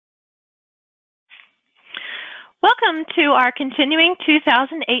Welcome to our continuing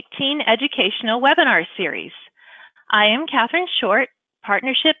 2018 educational webinar series. I am Catherine Short,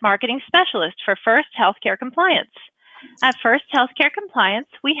 Partnership Marketing Specialist for First Healthcare Compliance. At First Healthcare Compliance,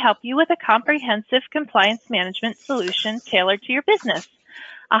 we help you with a comprehensive compliance management solution tailored to your business,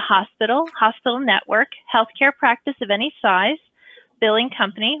 a hospital, hospital network, healthcare practice of any size, billing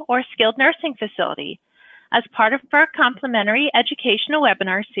company, or skilled nursing facility. As part of our complimentary educational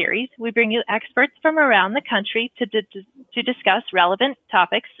webinar series, we bring you experts from around the country to discuss relevant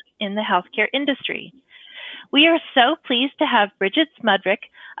topics in the healthcare industry. We are so pleased to have Bridget Smudrick,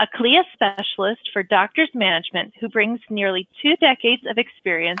 a CLIA specialist for doctors management who brings nearly 2 decades of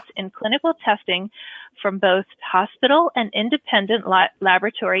experience in clinical testing from both hospital and independent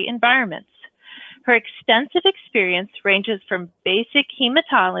laboratory environments. Her extensive experience ranges from basic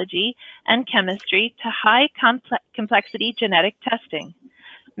hematology and chemistry to high complexity genetic testing.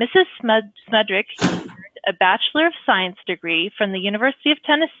 Mrs. Smudrick earned a Bachelor of Science degree from the University of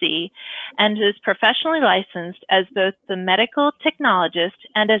Tennessee and is professionally licensed as both the medical technologist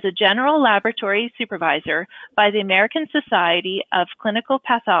and as a general laboratory supervisor by the American Society of Clinical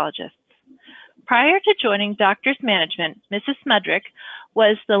Pathologists. Prior to joining Doctors Management, Mrs. Smudrick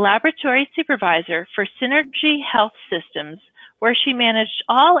was the laboratory supervisor for Synergy Health Systems, where she managed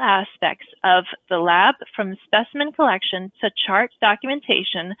all aspects of the lab from specimen collection to chart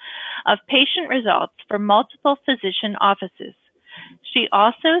documentation of patient results for multiple physician offices. She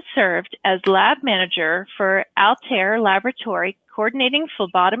also served as lab manager for Altair Laboratory, coordinating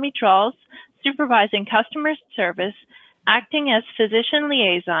phlebotomy draws, supervising customer service, acting as physician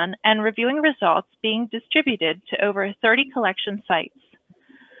liaison, and reviewing results being distributed to over 30 collection sites.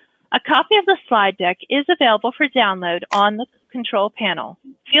 A copy of the slide deck is available for download on the control panel.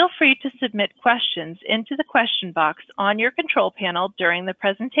 Feel free to submit questions into the question box on your control panel during the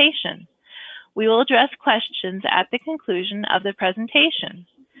presentation. We will address questions at the conclusion of the presentation.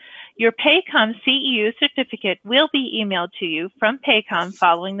 Your Paycom CEU certificate will be emailed to you from Paycom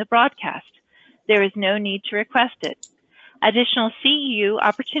following the broadcast. There is no need to request it. Additional CEU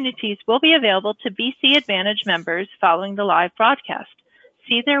opportunities will be available to BC Advantage members following the live broadcast.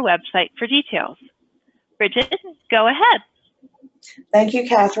 See their website for details. Bridget, go ahead. Thank you,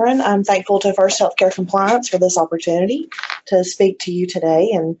 Catherine. I'm thankful to First Healthcare Compliance for this opportunity to speak to you today,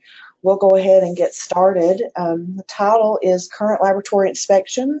 and we'll go ahead and get started. The title is Current Laboratory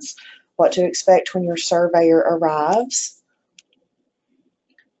Inspections, What to Expect When Your Surveyor Arrives.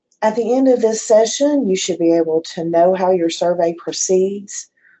 At the end of this session, you should be able to know how your survey proceeds,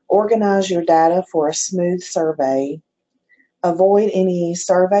 organize your data for a smooth survey, avoid any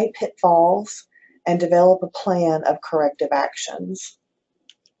survey pitfalls, and develop a plan of corrective actions.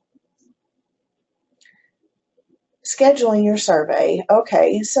 Scheduling your survey.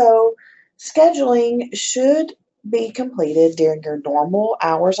 Okay, so scheduling should be completed during your normal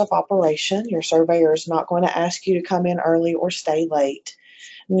hours of operation. Your surveyor is not going to ask you to come in early or stay late.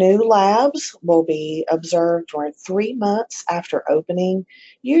 New labs will be observed during 3 months after opening,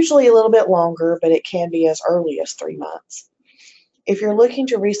 usually a little bit longer, but it can be as early as 3 months. If you're looking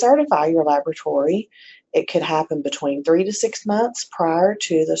to recertify your laboratory, it could happen between 3 to 6 months prior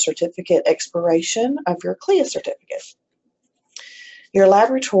to the certificate expiration of your CLIA certificate. Your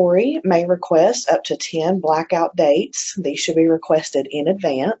laboratory may request up to 10 blackout dates. These should be requested in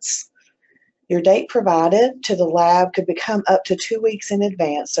advance. Your date provided to the lab could become up to 2 weeks in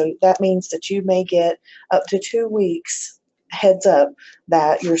advance, so that means that you may get up to 2 weeks heads up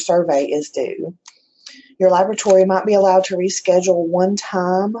that your survey is due. Your laboratory might be allowed to reschedule one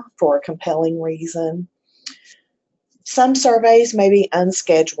time for a compelling reason. Some surveys may be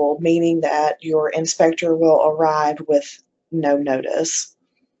unscheduled, meaning that your inspector will arrive with no notice.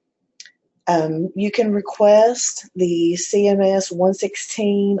 You can request the CMS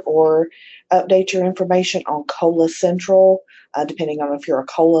 116 or update your information on COLA Central, depending on if you're a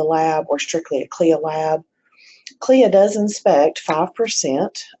COLA lab or strictly a CLIA lab. CLIA does inspect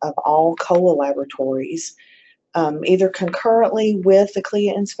 5% of all COLA laboratories, either concurrently with the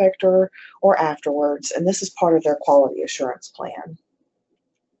CLIA inspector or afterwards, and this is part of their quality assurance plan.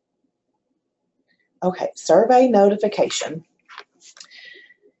 Okay, survey notification.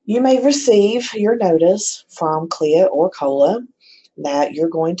 You may receive your notice from CLIA or COLA that you're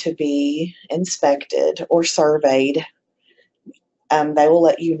going to be inspected or surveyed. They will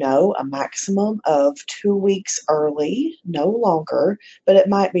let you know a maximum of 2 weeks early, no longer, but it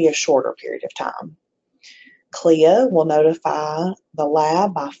might be a shorter period of time. CLIA will notify the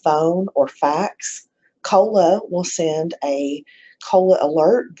lab by phone or fax. COLA will send a COLA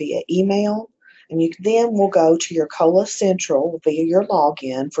alert via email, and you then will go to your COLA Central via your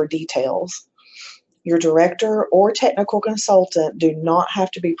login for details. Your director or technical consultant do not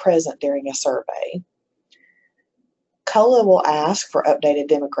have to be present during a survey. COLA will ask for updated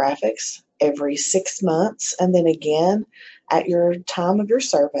demographics every 6 months and then again at your time of your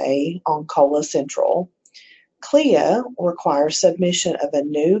survey on COLA Central. CLIA requires submission of a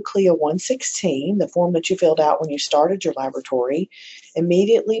new CLIA 116, the form that you filled out when you started your laboratory,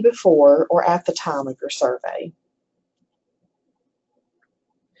 immediately before or at the time of your survey.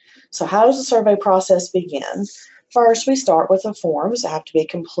 So how does the survey process begin? First, we start with the forms that have to be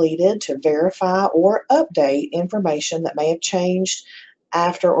completed to verify or update information that may have changed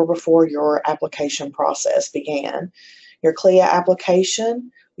after or before your application process began. Your CLIA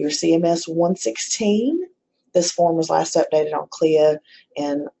application, your CMS 116. This form was last updated on CLIA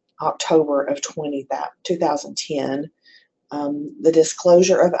in October of 2010. The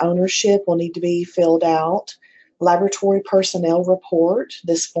disclosure of ownership will need to be filled out. Laboratory personnel report.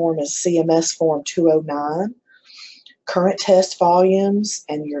 This form is CMS form 209. Current test volumes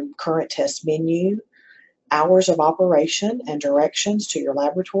and your current test menu. Hours of operation and directions to your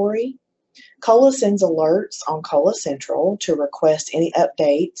laboratory. COLA sends alerts on COLA Central to request any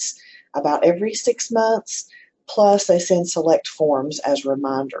updates about every 6 months, plus they send select forms as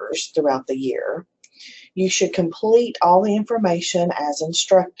reminders throughout the year. You should complete all the information as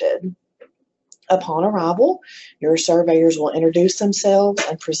instructed. Upon arrival, your surveyors will introduce themselves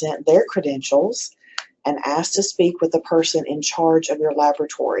and present their credentials and ask to speak with the person in charge of your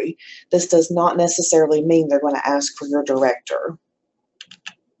laboratory. This does not necessarily mean they're going to ask for your director.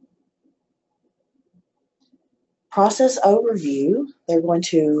 Process overview, they're going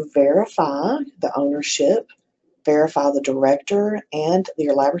to verify the ownership, verify the director and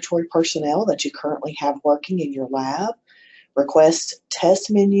your laboratory personnel that you currently have working in your lab, request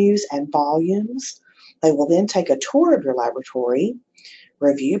test menus and volumes. They will then take a tour of your laboratory,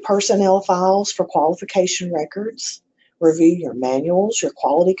 review personnel files for qualification records, review your manuals, your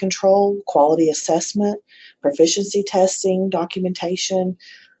quality control, quality assessment, proficiency testing, documentation,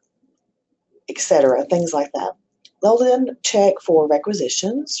 etc., things like that. They'll then check for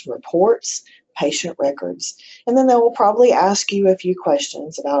requisitions, reports, patient records, and then they will probably ask you a few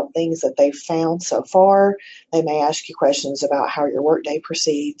questions about things that they've found so far. They may ask you questions about how your workday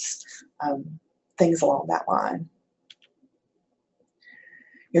proceeds, things along that line.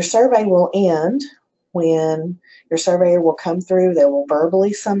 Your survey will end when your surveyor will come through. They will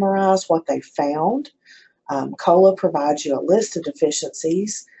verbally summarize what they found. COLA provides you a list of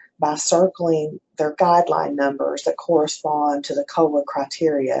deficiencies by circling their guideline numbers that correspond to the COLA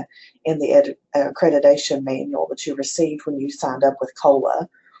criteria in the accreditation manual that you received when you signed up with COLA.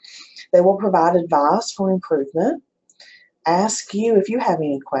 They will provide advice for improvement, ask you if you have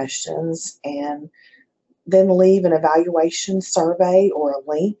any questions, and then leave an evaluation survey or a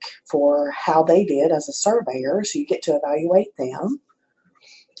link for how they did as a surveyor, so you get to evaluate them.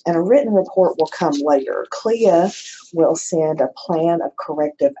 And a written report will come later. CLIA will send a plan of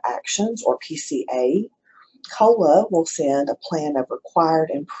corrective actions, or PCA. COLA will send a plan of required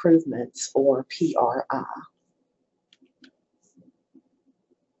improvements, or PRI.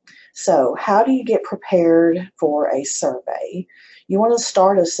 So how do you get prepared for a survey? You want to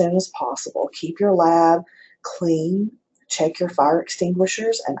start as soon as possible. Keep your lab clean. Check your fire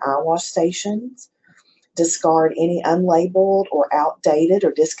extinguishers and eye wash stations. Discard any unlabeled or outdated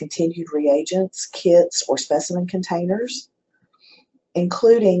or discontinued reagents, kits, or specimen containers,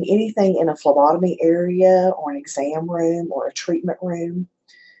 including anything in a phlebotomy area or an exam room or a treatment room.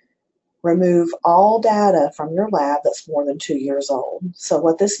 Remove all data from your lab that's more than 2 years old. So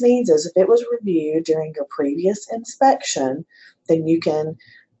what this means is if it was reviewed during your previous inspection, then you can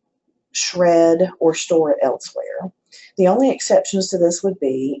shred or store it elsewhere. The only exceptions to this would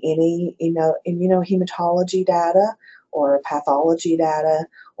be any immunohematology data or pathology data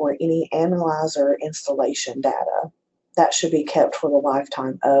or any analyzer installation data. That should be kept for the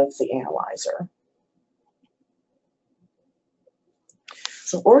lifetime of the analyzer.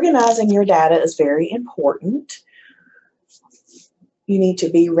 So organizing your data is very important. You need to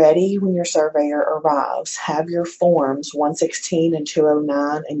be ready when your surveyor arrives. Have your forms 116 and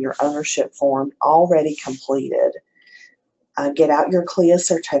 209 and your ownership form already completed. Get out your CLIA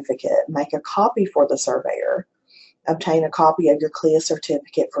certificate. Make a copy for the surveyor. Obtain a copy of your CLIA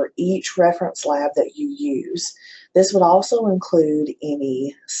certificate for each reference lab that you use. This would also include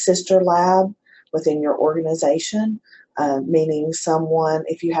any sister lab within your organization, meaning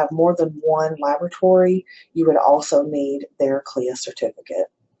if you have more than one laboratory, you would also need their CLIA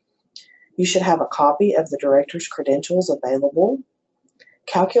certificate. You should have a copy of the director's credentials available.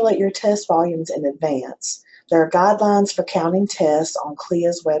 Calculate your test volumes in advance. There are guidelines for counting tests on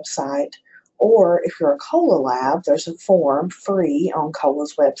CLIA's website Or if you're a COLA lab, there's a form free on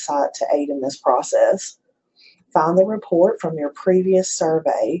COLA's website to aid in this process. Find the report from your previous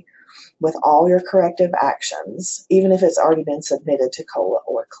survey with all your corrective actions, even if it's already been submitted to COLA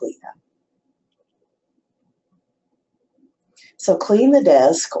or CLIA. So clean the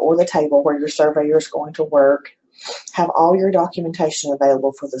desk or the table where your surveyor is going to work. Have all your documentation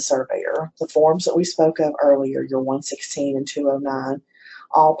available for the surveyor. The forms that we spoke of earlier, your 116 and 209,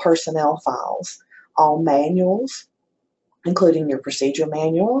 all personnel files, all manuals, including your procedure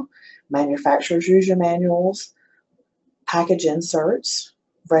manual, manufacturer's user manuals, package inserts,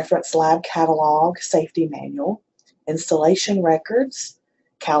 reference lab catalog, safety manual, installation records,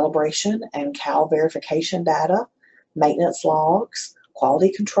 calibration and cal verification data, maintenance logs,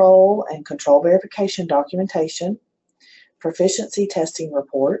 quality control and control verification documentation, proficiency testing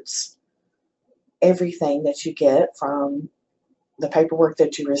reports, everything that you get from the paperwork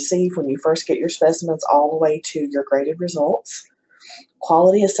that you receive when you first get your specimens all the way to your graded results,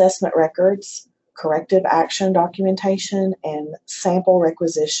 quality assessment records, corrective action documentation, and sample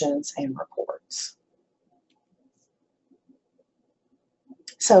requisitions and reports.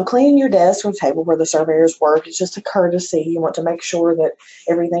 So cleaning your desk or table where the surveyors work is just a courtesy. You want to make sure that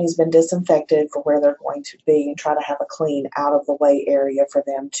everything's been disinfected for where they're going to be and try to have a clean, out-of-the-way area for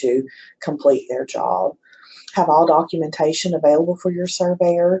them to complete their job. Have all documentation available for your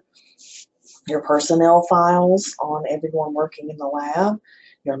surveyor, your personnel files on everyone working in the lab,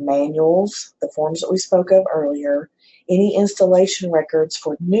 your manuals, the forms that we spoke of earlier. Any installation records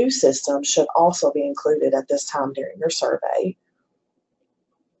for new systems should also be included at this time during your survey.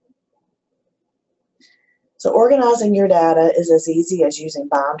 So organizing your data is as easy as using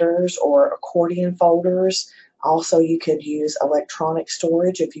binders or accordion folders. Also, you could use electronic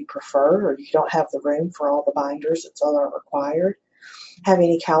storage if you prefer, or you don't have the room for all the binders that are required. Have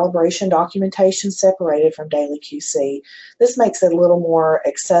any calibration documentation separated from daily QC. This makes it a little more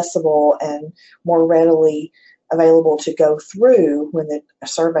accessible and more readily available to go through when the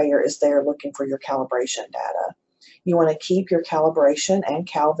surveyor is there looking for your calibration data. You want to keep your calibration and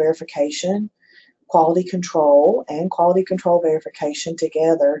cal verification, quality control and quality control verification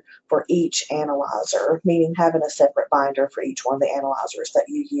together for each analyzer, meaning having a separate binder for each one of the analyzers that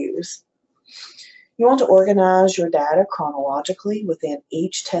you use. You want to organize your data chronologically within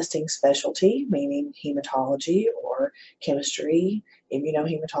each testing specialty, meaning hematology or chemistry,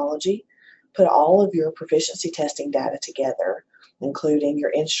 immunohematology. Put all of your proficiency testing data together, including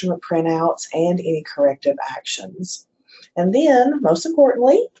your instrument printouts and any corrective actions. And then, most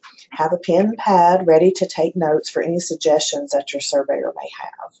importantly, have a pen and pad ready to take notes for any suggestions that your surveyor may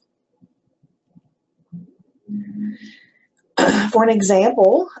have. For an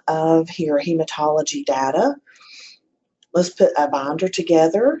example of your hematology data, let's put a binder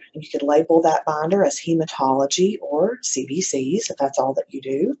together, and you could label that binder as hematology or CBCs if that's all that you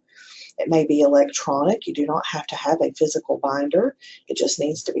do. It may be electronic. You do not have to have a physical binder. It just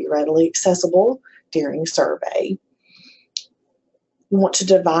needs to be readily accessible during survey. You want to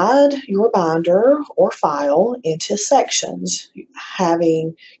divide your binder or file into sections,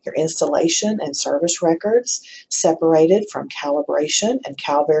 having your installation and service records separated from calibration and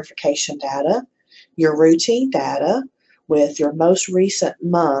cal verification data, your routine data with your most recent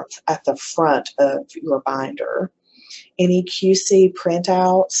month at the front of your binder, any QC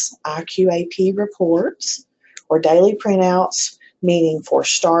printouts, IQAP reports, or daily printouts, meaning for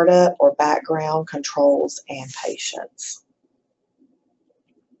startup or background controls and patients.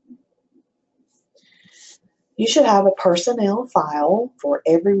 You should have a personnel file for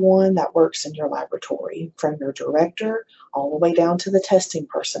everyone that works in your laboratory, from your director all the way down to the testing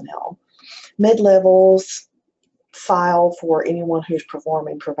personnel. Mid-levels file for anyone who's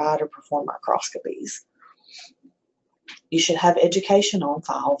provide or perform microscopies. You should have education on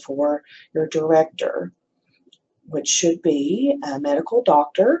file for your director, which should be a medical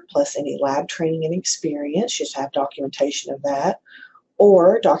doctor plus any lab training and experience. You should have documentation of that,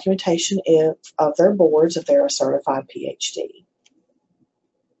 or documentation of their boards if they're a certified PhD.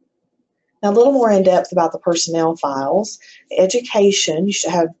 Now, a little more in depth about the personnel files. Education you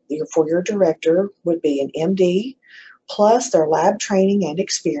should have for your director would be an MD plus their lab training and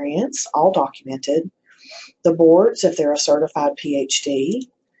experience, all documented. The boards if they're a certified PhD.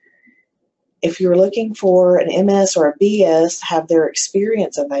 If you're looking for an MS or a BS, have their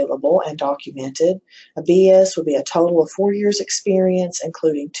experience available and documented. A BS would be a total of 4 years experience,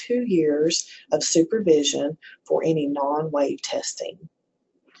 including 2 years of supervision for any non-wave testing.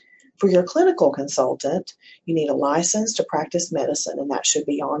 For your clinical consultant, you need a license to practice medicine, and that should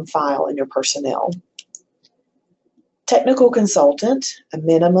be on file in your personnel. Technical consultant, a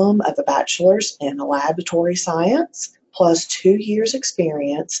minimum of a bachelor's in laboratory science, plus 2 years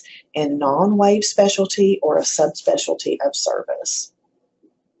experience in non-wave specialty or a subspecialty of service.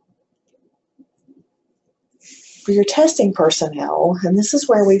 For your testing personnel, and this is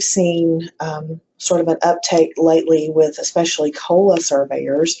where we've seen sort of an uptake lately with especially COLA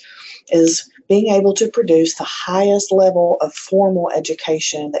surveyors, is being able to produce the highest level of formal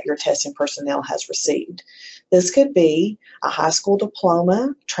education that your testing personnel has received. This could be a high school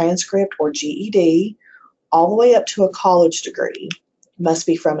diploma, transcript, or GED, all the way up to a college degree. It must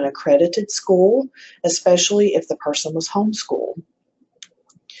be from an accredited school, especially if the person was homeschooled.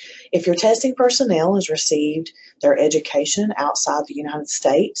 If your testing personnel has received their education outside the United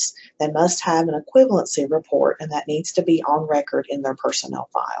States, they must have an equivalency report, and that needs to be on record in their personnel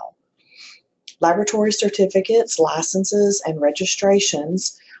file. Laboratory certificates, licenses, and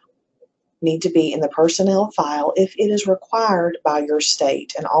registrations need to be in the personnel file if it is required by your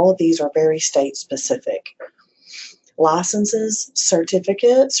state, and all of these are very state specific. Licenses,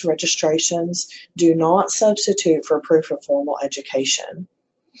 certificates, registrations do not substitute for proof of formal education.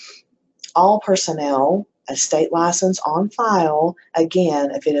 All personnel, a state license on file,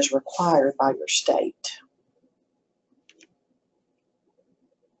 again, if it is required by your state.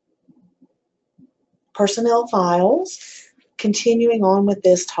 Personnel files. Continuing on with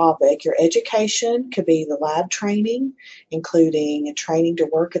this topic, your education could be the lab training, including training to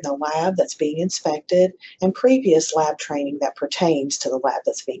work in the lab that's being inspected and previous lab training that pertains to the lab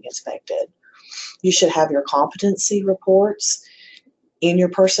that's being inspected. You should have your competency reports in your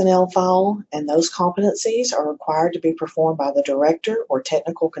personnel file, and those competencies are required to be performed by the director or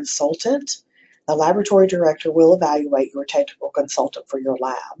technical consultant. The laboratory director will evaluate your technical consultant for your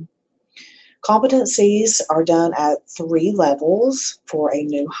lab. Competencies are done at 3 levels for a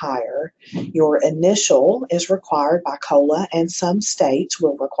new hire. Your initial is required by COLA, and some states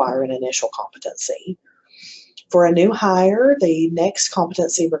will require an initial competency. For a new hire, the next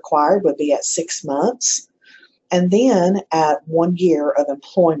competency required would be at 6 months. And then at 1 year of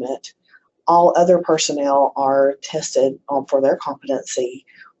employment, all other personnel are tested for their competency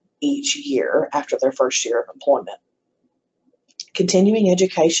each year after their first year of employment. Continuing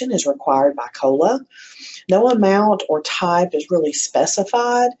education is required by COLA. No amount or type is really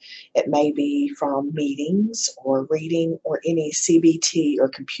specified. It may be from meetings or reading or any CBT or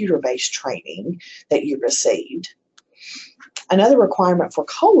computer-based training that you received. Another requirement for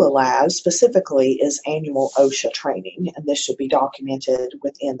COLA labs specifically is annual OSHA training, and this should be documented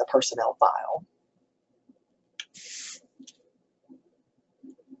within the personnel file.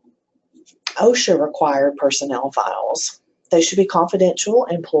 OSHA required personnel files. They should be confidential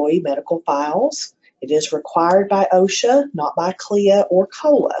employee medical files. It is required by OSHA, not by CLIA or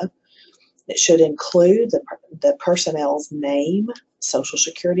COLA. It should include the personnel's name, social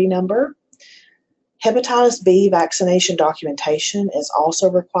security number. Hepatitis B vaccination documentation is also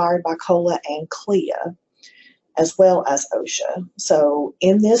required by COLA and CLIA, as well as OSHA. So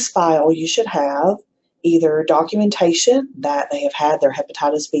in this file, you should have either documentation that they have had their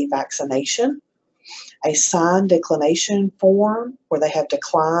hepatitis B vaccination, a signed declination form where they have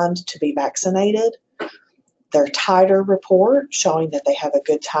declined to be vaccinated, their titer report showing that they have a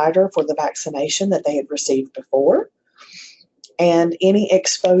good titer for the vaccination that they had received before, and any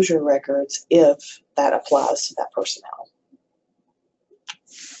exposure records if that applies to that personnel.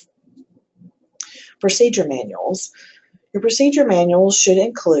 Procedure manuals. Your procedure manuals should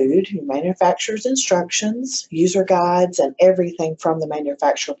include your manufacturer's instructions, user guides, and everything from the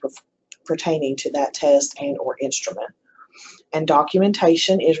manufacturer pertaining to that test and or instrument. And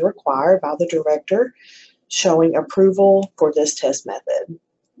documentation is required by the director showing approval for this test method.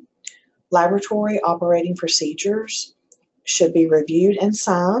 Laboratory operating procedures should be reviewed and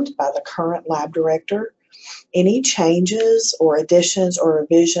signed by the current lab director. Any changes or additions or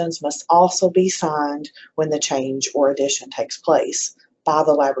revisions must also be signed when the change or addition takes place by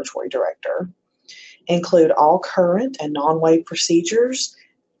the laboratory director. Include all current and non-wave procedures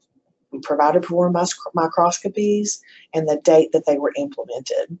provided for microscopies and the date that they were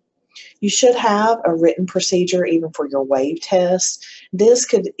implemented. You should have a written procedure even for your wave test. This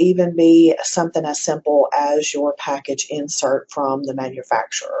could even be something as simple as your package insert from the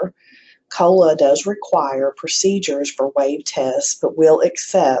manufacturer. COLA does require procedures for wave tests, but will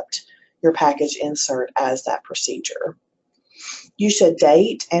accept your package insert as that procedure. You should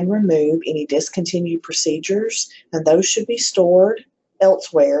date and remove any discontinued procedures, and those should be stored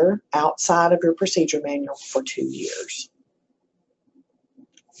elsewhere outside of your procedure manual for 2 years.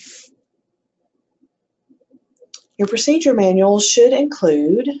 Your procedure manual should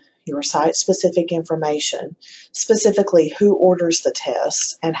include your site-specific information, specifically who orders the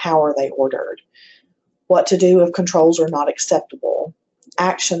tests and how are they ordered, what to do if controls are not acceptable,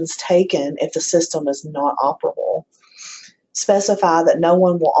 actions taken if the system is not operable. Specify that no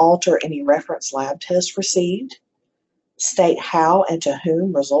one will alter any reference lab tests received. State how and to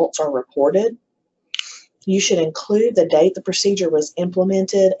whom results are reported. You should include the date the procedure was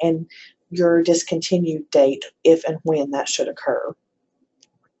implemented and your discontinued date if and when that should occur.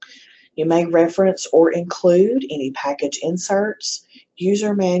 You may reference or include any package inserts,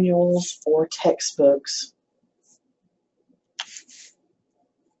 user manuals, or textbooks.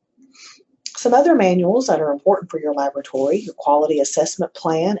 Some other manuals that are important for your laboratory: your quality assessment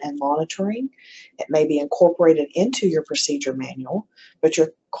plan and monitoring. It may be incorporated into your procedure manual, but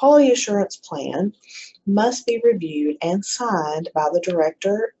your quality assurance plan must be reviewed and signed by the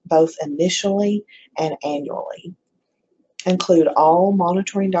director both initially and annually. Include all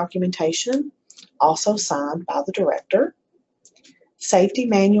monitoring documentation, also signed by the director. Safety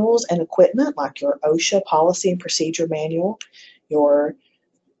manuals and equipment like your OSHA policy and procedure manual, your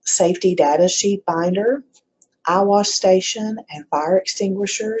safety data sheet binder, eye wash station, and fire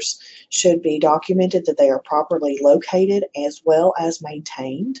extinguishers should be documented that they are properly located as well as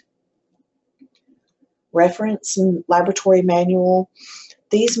maintained. Reference and laboratory manual.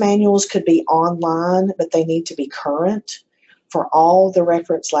 These manuals could be online, but they need to be current for all the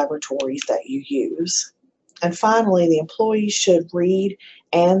reference laboratories that you use. And finally, the employee should read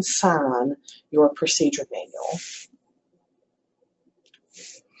and sign your procedure manual.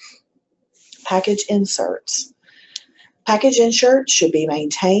 Package inserts. Package inserts should be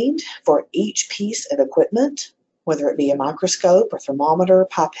maintained for each piece of equipment, whether it be a microscope or thermometer,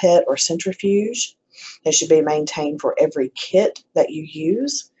 pipette, or centrifuge. It should be maintained for every kit that you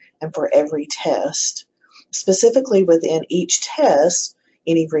use and for every test. Specifically within each test,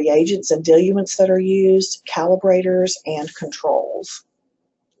 any reagents and diluents that are used, calibrators, and controls.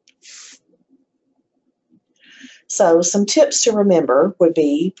 So some tips to remember would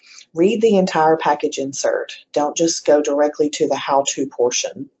be: read the entire package insert. Don't just go directly to the how-to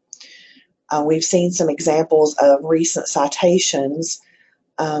portion. We've seen some examples of recent citations.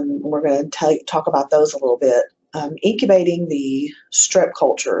 We're going to talk about those a little bit. Incubating the strep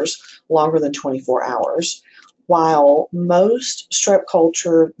cultures longer than 24 hours. While most strep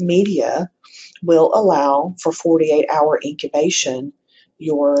culture media will allow for 48-hour incubation,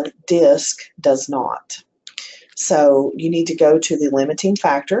 your disc does not. So you need to go to the limiting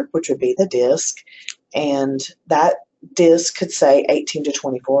factor, which would be the disc, and that disc could say 18 to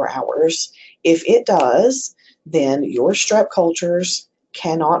 24 hours. If it does, then your strep cultures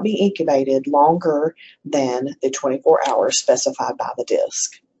cannot be incubated longer than the 24 hours specified by the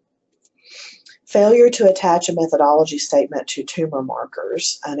disc. Failure to attach a methodology statement to tumor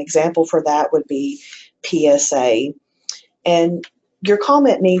markers. An example for that would be PSA. And your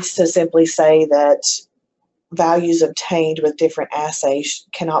comment needs to simply say that values obtained with different assays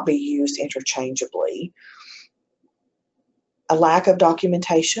cannot be used interchangeably. A lack of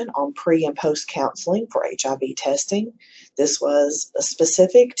documentation on pre and post counseling for HIV testing. This was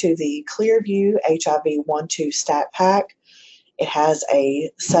specific to the Clearview HIV 1-2 Stat Pack. It has a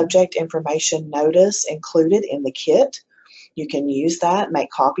subject information notice included in the kit. You can use that,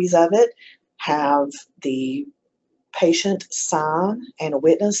 make copies of it, have the patient sign and a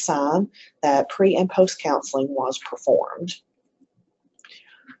witness sign that pre and post counseling was performed.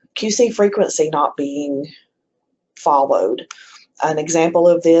 QC frequency not being followed. An example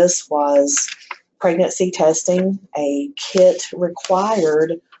of this was pregnancy testing. A kit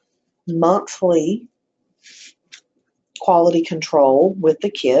required monthly quality control with the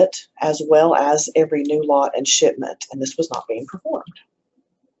kit as well as every new lot and shipment, and this was not being performed.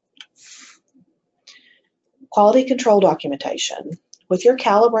 Quality control documentation. With your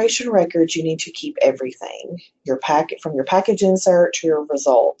calibration records, you need to keep everything. From your package insert to your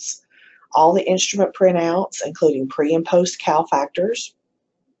results. All the instrument printouts, including pre and post cal factors,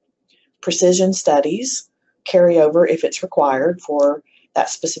 precision studies, carry over if it's required for that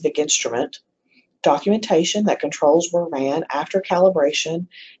specific instrument, documentation that controls were ran after calibration,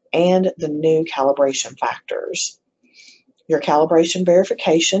 and the new calibration factors. Your calibration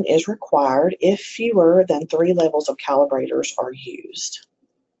verification is required if fewer than 3 levels of calibrators are used.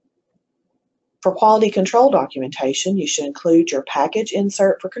 For quality control documentation, you should include your package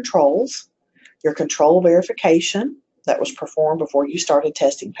insert for controls, your control verification that was performed before you started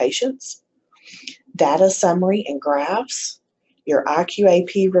testing patients, data summary and graphs, your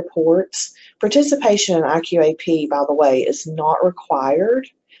IQAP reports. Participation in IQAP, by the way, is not required,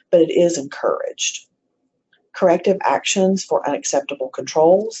 but it is encouraged. corrective actions for unacceptable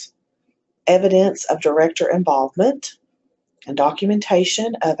controls, evidence of director involvement, and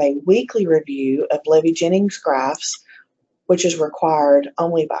documentation of a weekly review of Levy-Jennings graphs, which is required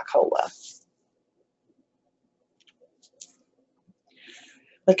only by COLA.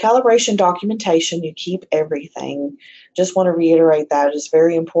 With calibration documentation, you keep everything. Just want to reiterate that it is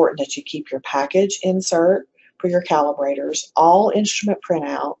very important that you keep your package insert for your calibrators, all instrument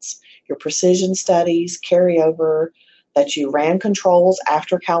printouts, your precision studies, carryover, that you ran controls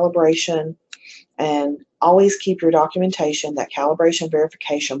after calibration, and always keep your documentation that calibration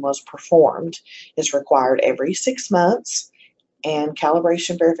verification was performed. It's required every 6 months, and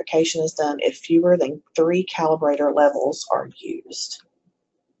calibration verification is done if fewer than 3 calibrator levels are used.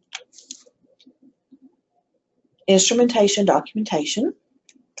 Instrumentation documentation.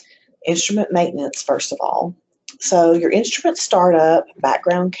 Instrument maintenance, first of all. So your instrument startup,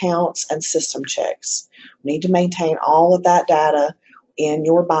 background counts, and system checks. We need to maintain all of that data in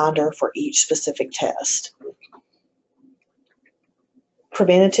your binder for each specific test.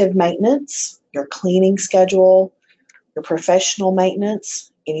 Preventative maintenance, your cleaning schedule, your professional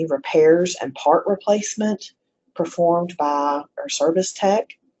maintenance, any repairs and part replacement performed by our service tech,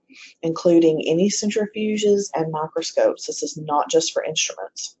 including any centrifuges and microscopes. This is not just for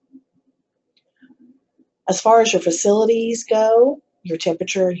instruments. As far as your facilities go, your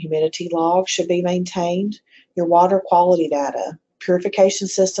temperature and humidity log should be maintained, your water quality data, purification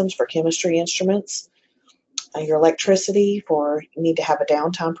systems for chemistry instruments, your electricity for, you need to have a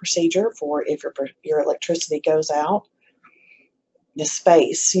downtime procedure for if your electricity goes out. The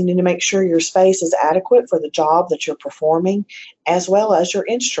space, you need to make sure your space is adequate for the job that you're performing, as well as your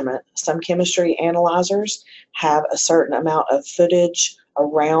instrument. Some chemistry analyzers have a certain amount of footage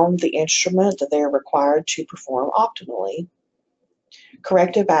around the instrument that they are required to perform optimally.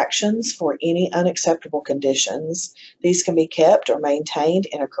 Corrective actions for any unacceptable conditions. These can be kept or maintained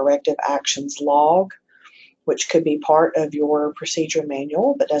in a corrective actions log, which could be part of your procedure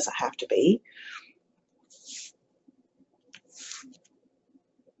manual, but doesn't have to be.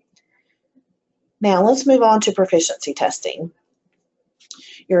 Now let's move on to proficiency testing.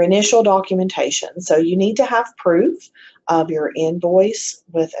 Your initial documentation. So you need to have proof of your invoice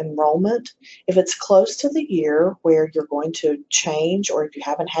with enrollment. If it's close to the year where you're going to change, or if you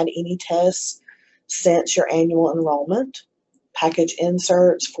haven't had any tests since your annual enrollment, package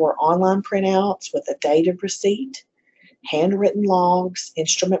inserts for online printouts with a date of receipt, handwritten logs,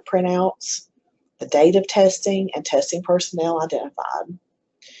 instrument printouts, the date of testing, and testing personnel identified.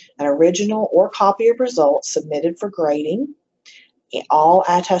 An original or copy of results submitted for grading, all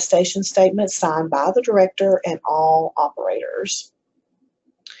attestation statements signed by the director and all operators.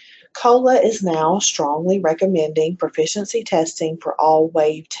 COLA is now strongly recommending proficiency testing for all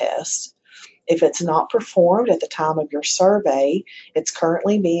WAVE tests. If it's not performed at the time of your survey, it's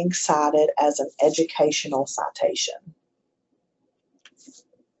currently being cited as an educational citation.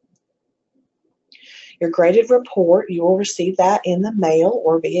 Your graded report, you will receive that in the mail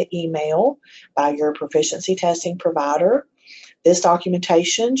or via email by your proficiency testing provider. This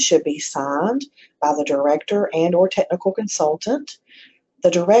documentation should be signed by the director and or technical consultant. The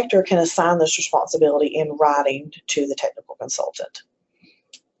director can assign this responsibility in writing to the technical consultant.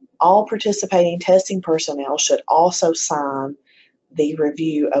 All participating testing personnel should also sign the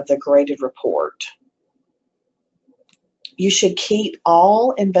review of the graded report. You should keep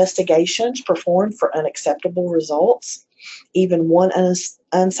all investigations performed for unacceptable results. Even one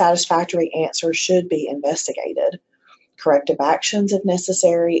unsatisfactory answer should be investigated. Corrective actions if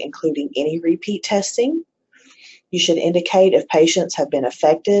necessary, including any repeat testing. You should indicate if patients have been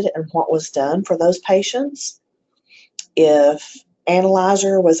affected and what was done for those patients. If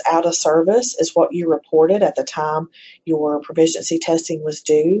analyzer was out of service is what you reported at the time your proficiency testing was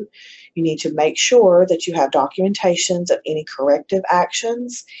due, you need to make sure that you have documentations of any corrective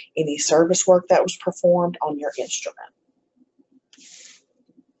actions, any service work that was performed on your instrument.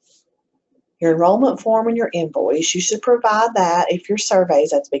 Your enrollment form and your invoice, you should provide that if your survey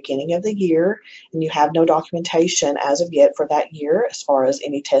is at the beginning of the year and you have no documentation as of yet for that year as far as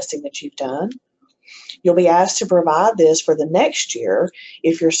any testing that you've done. You'll be asked to provide this for the next year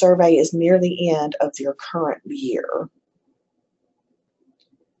if your survey is near the end of your current year.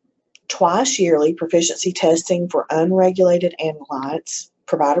 Twice yearly proficiency testing for unregulated analytes,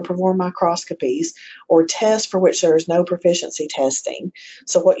 provider-performed microscopies, or tests for which there is no proficiency testing.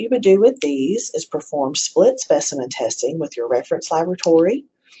 So what you would do with these is perform split specimen testing with your reference laboratory.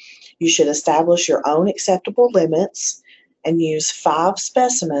 You should establish your own acceptable limits and use 5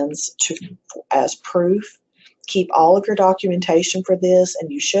 specimens as proof. Keep all of your documentation for this,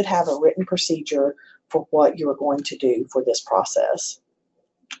 and you should have a written procedure for what you are going to do for this process.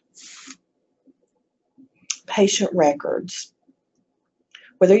 Patient records.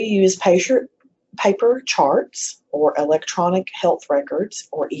 Whether you use paper charts or electronic health records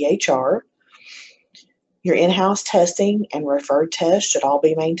or EHR, your in-house testing and referred tests should all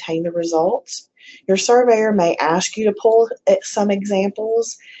be maintained the results. Your surveyor may ask you to pull some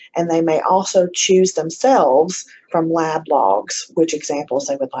examples, and they may also choose themselves from lab logs which examples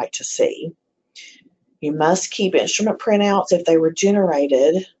they would like to see. You must keep instrument printouts if they were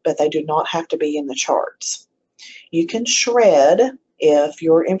generated, but they do not have to be in the charts. You can shred if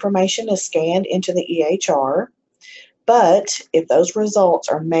your information is scanned into the EHR, but if those results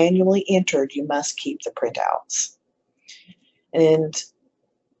are manually entered, you must keep the printouts. And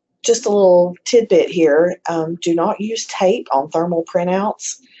just a little tidbit here, do not use tape on thermal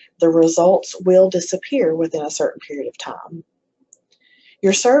printouts. The results will disappear within a certain period of time.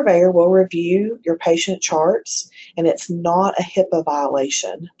 Your surveyor will review your patient charts, and it's not a HIPAA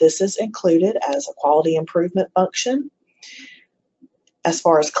violation. This is included as a quality improvement function. As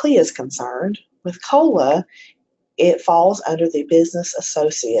far as CLIA is concerned, with COLA, it falls under the business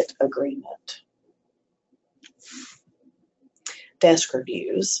associate agreement. Desk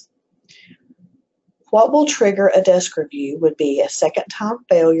reviews. What will trigger a desk review would be a second-time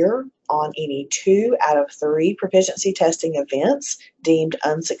failure on any 2 out of 3 proficiency testing events deemed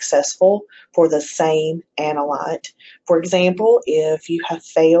unsuccessful for the same analyte. For example, if you have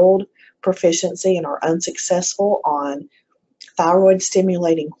failed proficiency and are unsuccessful on thyroid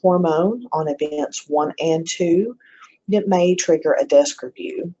stimulating hormone on events 1 and 2, it may trigger a desk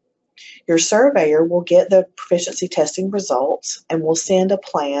review. Your surveyor will get the proficiency testing results and will send a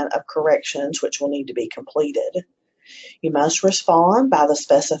plan of corrections which will need to be completed. You must respond by the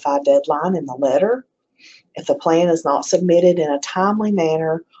specified deadline in the letter. If the plan is not submitted in a timely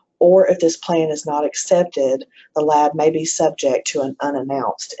manner, or if this plan is not accepted, the lab may be subject to an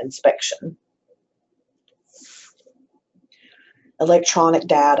unannounced inspection. Electronic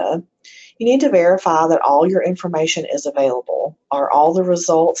data. You need to verify that all your information is available. Are all the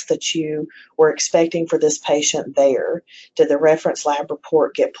results that you were expecting for this patient there? Did the reference lab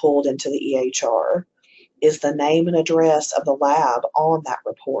report get pulled into the EHR? Is the name and address of the lab on that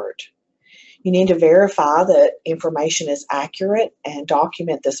report? You need to verify that information is accurate and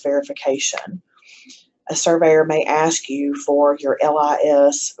document this verification. A surveyor may ask you for your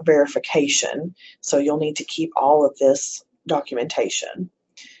LIS verification, so you'll need to keep all of this documentation.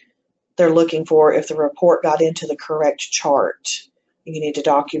 They're looking for if the report got into the correct chart. You need to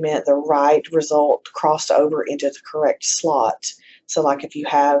document the right result crossed over into the correct slot. So like if you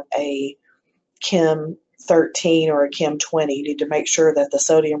have a Chem 13 or a Chem 20, you need to make sure that the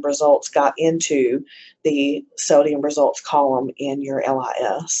sodium results got into the sodium results column in your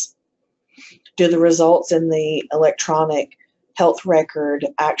LIS. Do the results in the electronic health record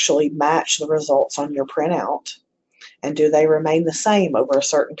actually match the results on your printout? And do they remain the same over a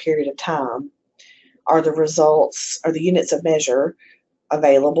certain period of time? Are the results, are the units of measure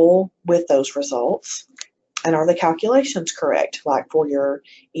available with those results? And are the calculations correct, like for your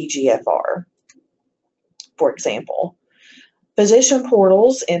EGFR, for example? Physician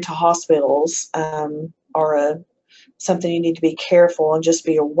portals into hospitals are something you need to be careful and just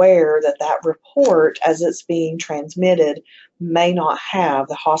be aware that that report, as it's being transmitted, may not have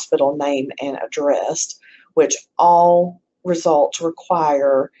the hospital name and address, which all results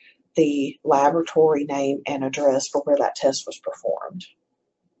require the laboratory name and address for where that test was performed.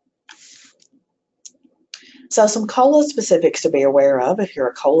 So some COLA specifics to be aware of. If you're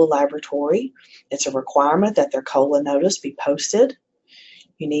a COLA laboratory, it's a requirement that their COLA notice be posted.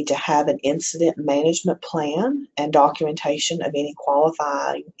 You need to have an incident management plan, and documentation of any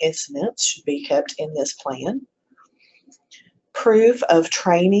qualifying incidents should be kept in this plan. Proof of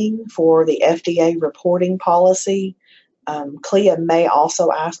training for the FDA reporting policy. CLIA may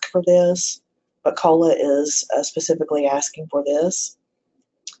also ask for this, but COLA is specifically asking for this.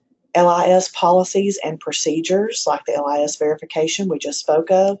 LIS policies and procedures, like the LIS verification we just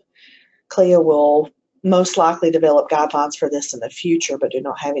spoke of. CLIA will most likely develop guidelines for this in the future, but do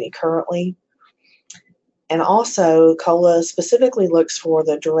not have any currently. And also, COLA specifically looks for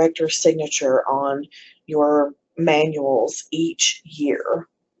the director's signature on your manuals each year.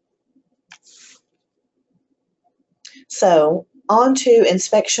 So, on to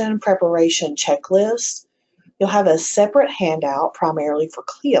inspection preparation checklist. You'll have a separate handout primarily for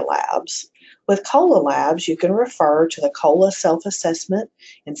CLIA labs. With COLA labs, you can refer to the COLA self-assessment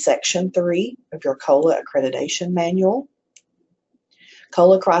in Section 3 of your COLA accreditation manual.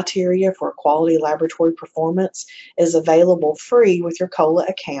 COLA criteria for quality laboratory performance is available free with your COLA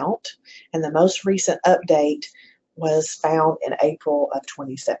account, and the most recent update was found in April of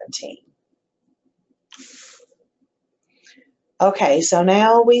 2017. Okay, so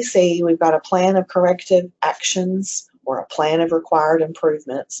now we see we've got a plan of corrective actions or a plan of required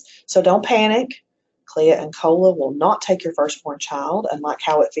improvements. So don't panic. CLIA and COLA will not take your firstborn child, unlike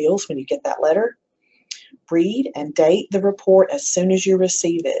how it feels when you get that letter. Read and date the report as soon as you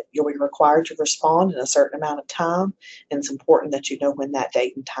receive it. You'll be required to respond in a certain amount of time, and it's important that you know when that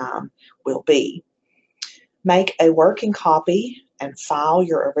date and time will be. Make a working copy and file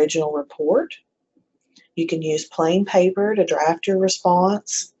your original report. You can use plain paper to draft your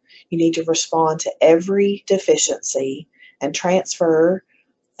response. You need to respond to every deficiency and transfer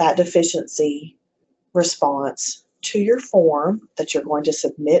that deficiency response to your form that you're going to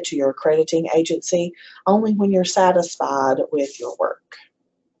submit to your accrediting agency only when you're satisfied with your work.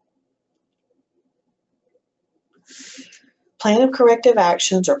 Plan of corrective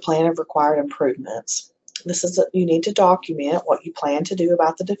actions or plan of required improvements. You need to document what you plan to do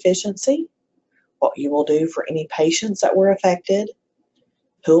about the deficiency, what you will do for any patients that were affected,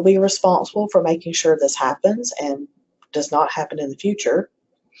 who will be responsible for making sure this happens and does not happen in the future,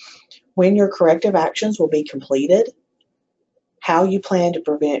 when your corrective actions will be completed, how you plan to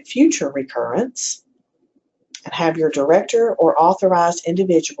prevent future recurrence, and have your director or authorized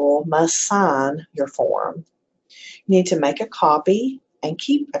individual must sign your form. You need to make a copy and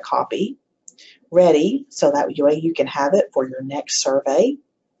keep a copy ready so that way you can have it for your next survey.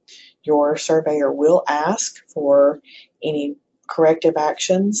 Your surveyor will ask for any corrective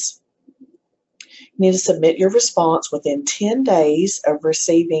actions. You need to submit your response within 10 days of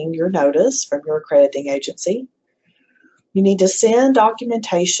receiving your notice from your accrediting agency. You need to send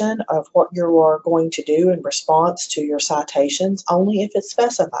documentation of what you are going to do in response to your citations only if it's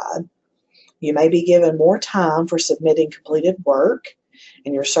specified. You may be given more time for submitting completed work,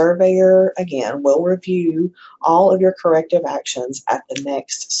 and your surveyor, again, will review all of your corrective actions at the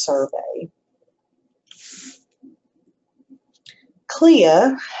next survey.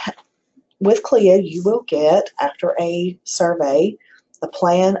 CLIA, with CLIA, you will get, after a survey, the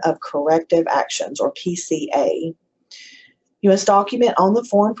Plan of Corrective Actions, or PCA. You must document on the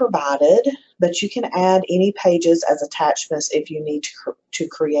form provided, but you can add any pages as attachments if you need to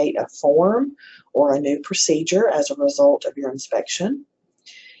create a form or a new procedure as a result of your inspection.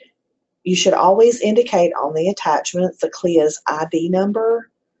 You should always indicate on the attachments the CLIA's ID number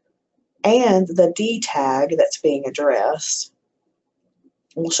and the D tag that's being addressed.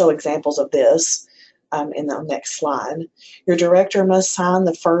 We'll show examples of this in the next slide. Your director must sign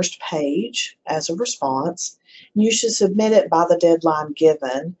the first page as a response. You should submit it by the deadline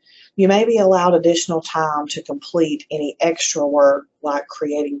given. You may be allowed additional time to complete any extra work like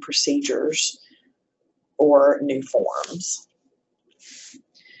creating procedures or new forms.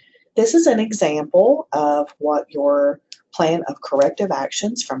 This is an example of what your plan of corrective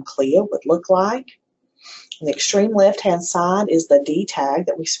actions from CLIA would look like. On the extreme left-hand side is the D tag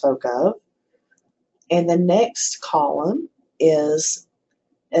that we spoke of. And the next column is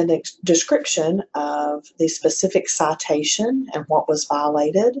a description of the specific citation and what was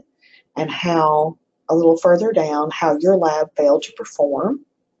violated, and how, a little further down, how your lab failed to perform.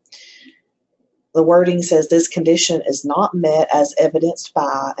 The wording says this condition is not met as evidenced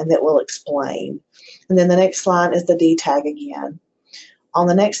by, and that will explain. And then the next line is the D tag again. On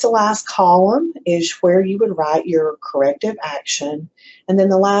the next to last column is where you would write your corrective action, and then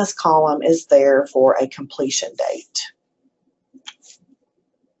the last column is there for a completion date.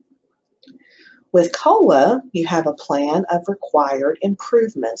 With COLA, you have a plan of required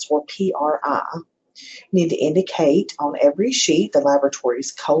improvements, or PRI. You need to indicate on every sheet the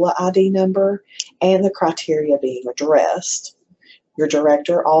laboratory's COLA ID number and the criteria being addressed. Your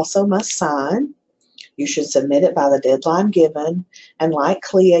director also must sign. You should submit it by the deadline given, and like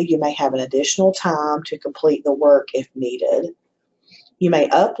CLIA, you may have an additional time to complete the work if needed. You may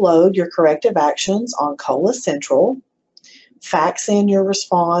upload your corrective actions on COLA Central, fax in your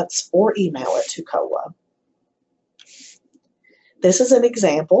response, or email it to COLA. This is an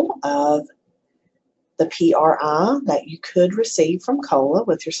example of the PRI that you could receive from COLA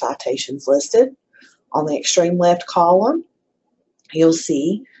with your citations listed. On the extreme left column, you'll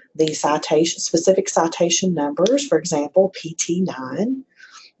see the specific citation numbers, for example, PT9.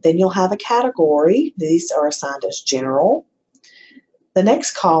 Then you'll have a category. These are assigned as general. The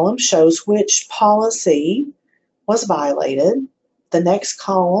next column shows which policy was violated. The next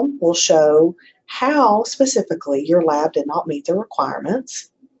column will show how specifically your lab did not meet the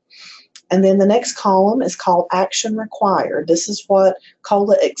requirements. And then the next column is called action required. This is what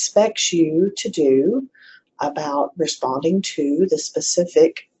COLA expects you to do about responding to the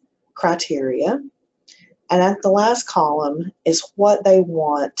specific criteria. And at the last column is what they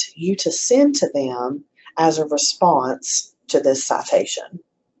want you to send to them as a response to this citation.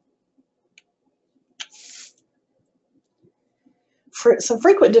 For some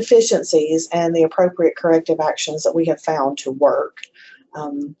frequent deficiencies and the appropriate corrective actions that we have found to work.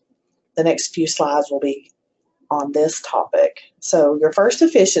 The next few slides will be on this topic. So your first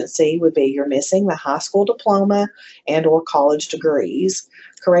deficiency would be you're missing the high school diploma and or college degrees.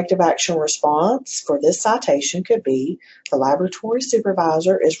 Corrective action response for this citation could be the laboratory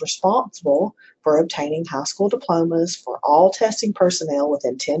supervisor is responsible for obtaining high school diplomas for all testing personnel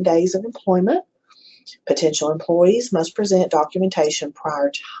within 10 days of employment. Potential employees must present documentation prior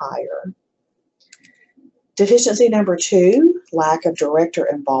to hire. Deficiency number 2, lack of director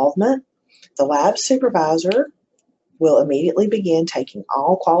involvement. The lab supervisor will immediately begin taking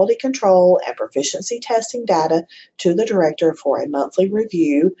all quality control and proficiency testing data to the director for a monthly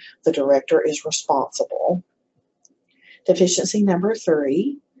review. The director is responsible. Deficiency number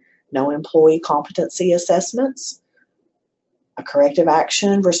 3, no employee competency assessments. A corrective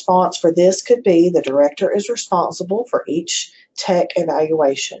action response for this could be the director is responsible for each tech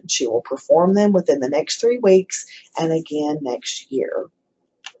evaluation. She will perform them within the next 3 weeks and again next year.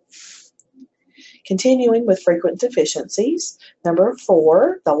 Continuing with frequent deficiencies. Number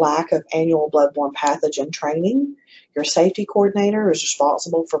 4, the lack of annual bloodborne pathogen training. Your safety coordinator is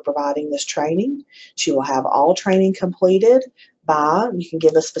responsible for providing this training. She will have all training completed by, you can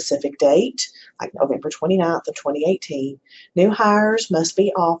give a specific date, like November 29th of 2018. New hires must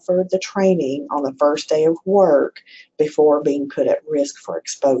be offered the training on the first day of work before being put at risk for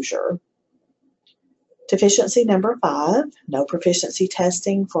exposure. Deficiency number 5, no proficiency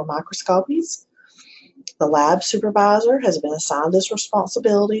testing for microscopies. The lab supervisor has been assigned this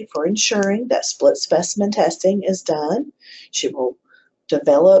responsibility for ensuring that split specimen testing is done. She will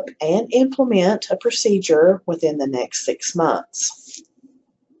develop and implement a procedure within the next 6 months.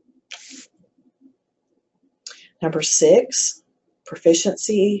 Number 6,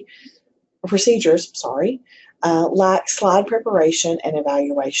 lack slide preparation and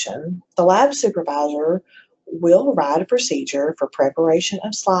evaluation. The lab supervisor will write a procedure for preparation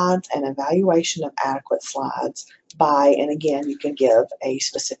of slides and evaluation of adequate slides by, and again, you can give a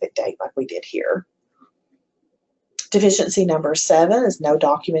specific date like we did here. Deficiency number 7 is no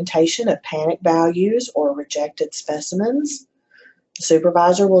documentation of panic values or rejected specimens. The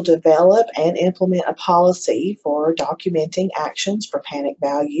supervisor will develop and implement a policy for documenting actions for panic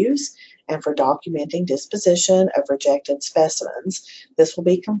values and for documenting disposition of rejected specimens. This will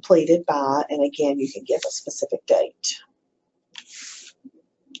be completed by, and again, you can give a specific date.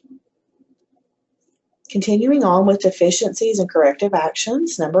 Continuing on with deficiencies and corrective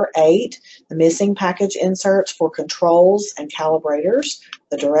actions. Number 8, the missing package inserts for controls and calibrators.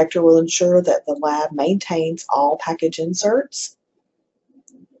 The director will ensure that the lab maintains all package inserts.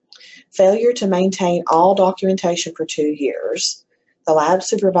 Failure to maintain all documentation for 2 years. The lab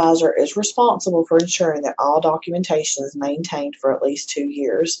supervisor is responsible for ensuring that all documentation is maintained for at least 2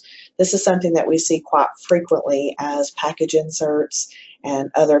 years. This is something that we see quite frequently as package inserts and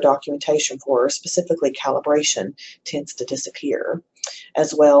other documentation for specifically calibration tends to disappear,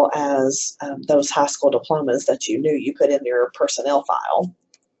 as well as those high school diplomas that you knew you put in your personnel file.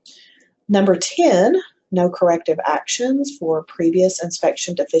 Number 10, no corrective actions for previous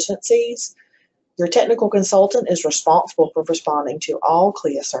inspection deficiencies. Your technical consultant is responsible for responding to all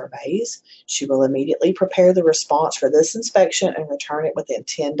CLIA surveys. She will immediately prepare the response for this inspection and return it within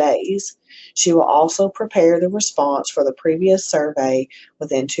 10 days. She will also prepare the response for the previous survey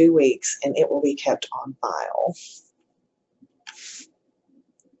within 2 weeks, and it will be kept on file.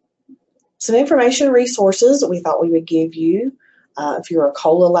 Some information resources that we thought we would give you. If you're a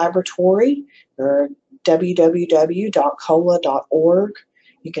COLA laboratory, you're www.cola.org.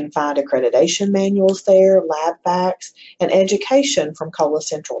 You can find accreditation manuals there, lab facts, and education from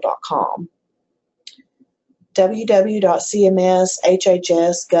colacentral.com.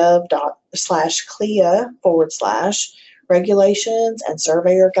 www.cmshhs.gov/CLIA/ regulations and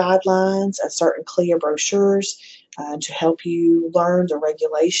surveyor guidelines and certain CLIA brochures to help you learn the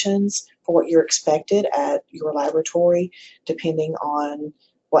regulations for what you're expected at your laboratory, depending on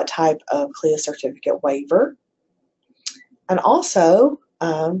what type of CLIA certificate waiver. And also,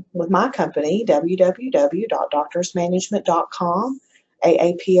 with my company, www.doctorsmanagement.com,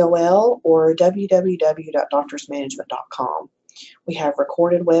 AAPOL, or www.doctorsmanagement.com. We have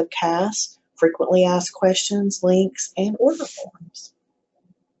recorded webcasts, frequently asked questions, links, and order forms.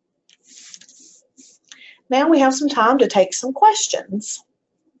 now we have some time to take some questions.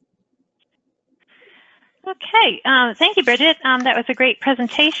 Okay, thank you, Bridget. That was a great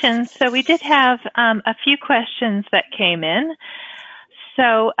presentation. So we did have a few questions that came in.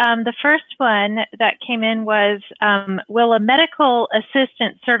 So the first one that came in was, will a medical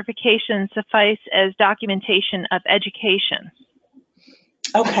assistant certification suffice as documentation of education?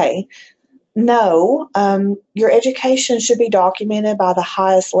 Okay, no, your education should be documented by the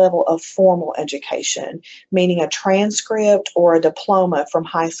highest level of formal education, meaning a transcript or a diploma from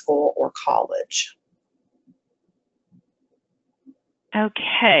high school or college.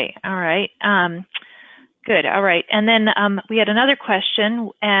 Okay, all right. Good, all right. And then we had another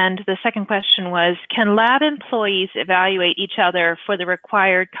question, and the second question was, can lab employees evaluate each other for the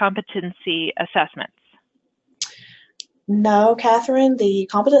required competency assessments? No, Catherine, the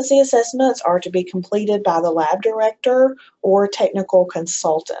competency assessments are to be completed by the lab director or technical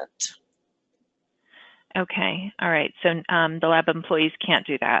consultant. Okay, all right. So the lab employees can't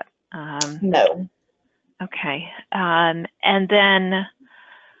do that. No. Okay, and then,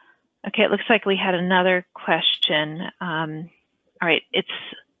 okay, it looks like we had another question. All right, it's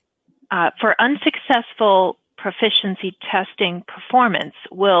for unsuccessful proficiency testing performance,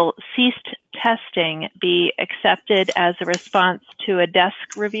 will ceased testing be accepted as a response to a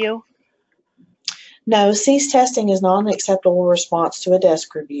desk review? No, cease testing is not an acceptable response to a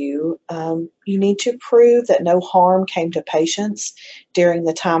desk review. You need to prove that no harm came to patients during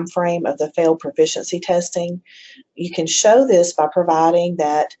the time frame of the failed proficiency testing. You can show this by providing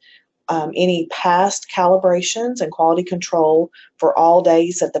that any past calibrations and quality control for all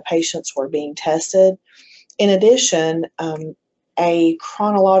days that the patients were being tested. In addition, a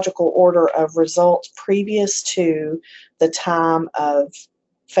chronological order of results previous to the time of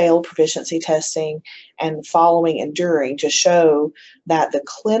failed proficiency testing and following and during to show that the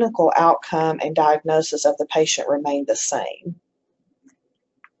clinical outcome and diagnosis of the patient remained the same.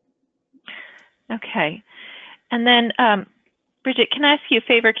 Okay. And then, Bridget, can I ask you a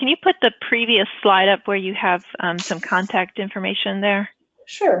favor? Can you put the previous slide up where you have some contact information there?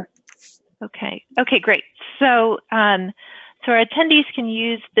 Sure. Okay. Okay, great. So, so our attendees can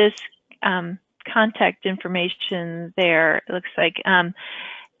use this contact information there. It looks like, and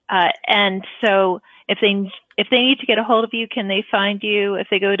so if they need to get a hold of you, can they find you if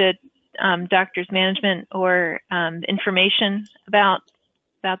they go to doctor's management or information about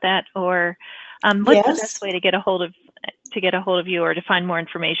that, or what's the best way to get a hold of you or to find more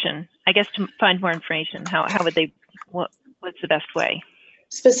information? I guess to find more information, how would they? What's the best way?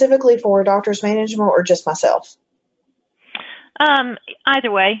 Specifically for doctor's management or just myself? Either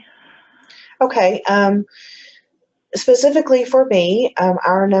way. Okay. Specifically for me,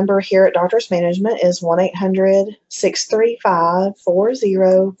 our number here at Doctor's Management is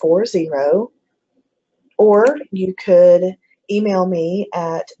 1-800-635-4040, or you could email me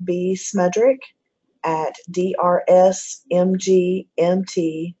at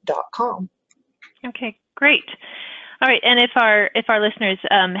bsmudrick@drsmgmt.com. Okay, great. All right, and if our listeners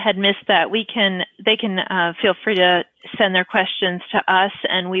had missed that, they can feel free to send their questions to us,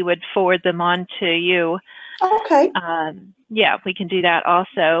 and we would forward them on to you. Okay. Yeah, we can do that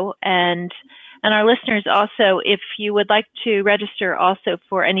also, and our listeners also, if you would like to register also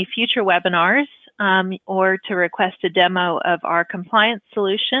for any future webinars or to request a demo of our compliance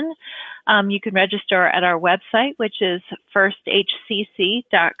solution, you can register at our website, which is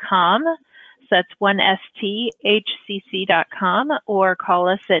firsthcc.com. So that's 1sthcc.com, or call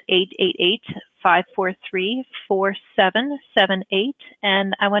us at 888-543-4778.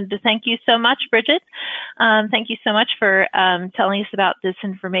 And I wanted to thank you so much, Bridget. Thank you so much for telling us about this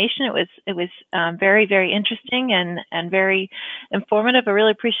information. It was very, very interesting and very informative. I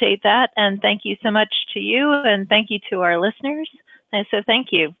really appreciate that. And thank you so much to you, and thank you to our listeners. And so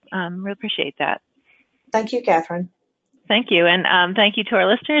thank you. Really appreciate that. Thank you, Catherine. Thank you, and thank you to our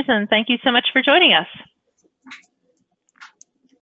listeners, and thank you so much for joining us.